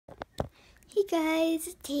Hey guys,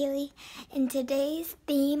 it's Haley, and today's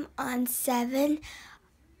theme on 7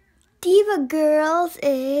 Diva Girls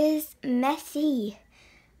is messy.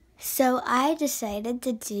 So I decided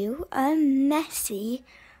to do a messy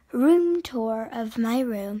room tour of my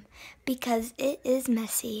room because it is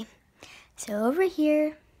messy. So over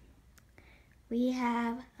here we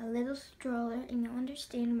have a little stroller, and you'll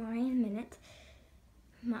understand why in a minute.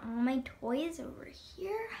 All my toys over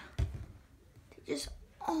here. They're just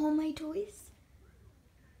all my toys.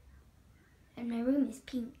 And my room is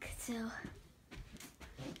pink, so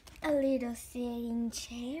a little sitting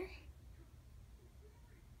chair.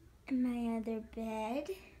 And my other bed.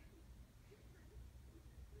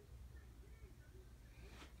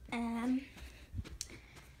 In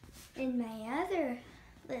my other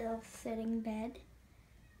little sitting bed,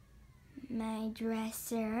 my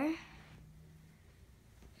dresser.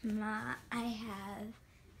 I have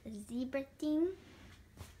a zebra thing.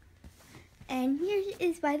 And here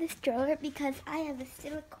is why the stroller, because I have a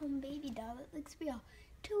silicone baby doll that looks real.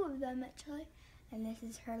 2 of them actually. And this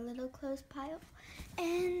is her little clothes pile.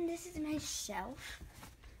 And this is my shelf.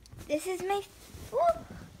 This is my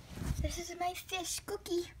fish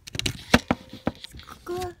Cookie.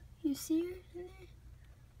 You see her in there?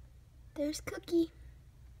 There's Cookie.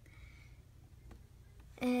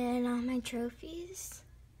 And all my trophies.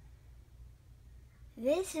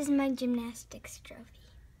 This is my gymnastics trophy.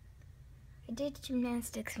 I did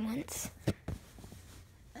gymnastics once.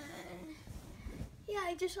 Yeah,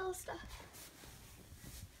 I just saw stuff.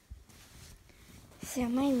 So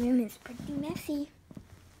my room is pretty messy.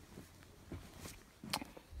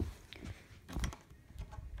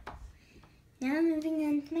 Now I'm moving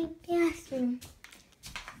on to my bathroom.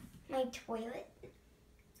 My toilet.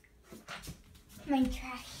 My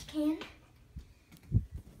trash can.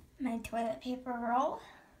 My toilet paper roll.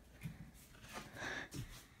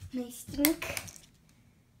 My sink.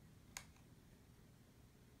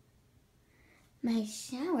 My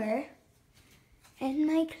shower. And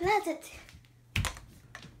my closet,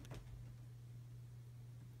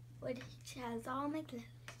 which has all my clothes.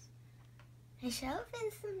 My shelf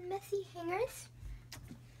and some messy hangers.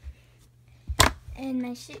 And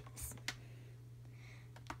my shoes.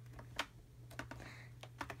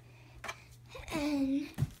 And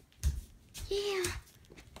yeah.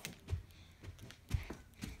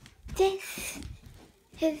 This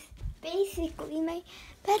is basically my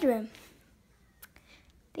bedroom.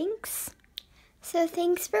 Thanks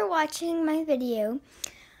for watching my video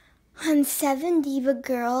on 7 Diva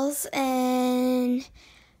Girls, and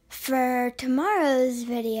for tomorrow's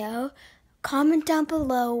video, comment down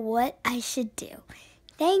below what I should do.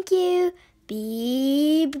 Thank you.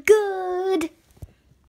 Be good.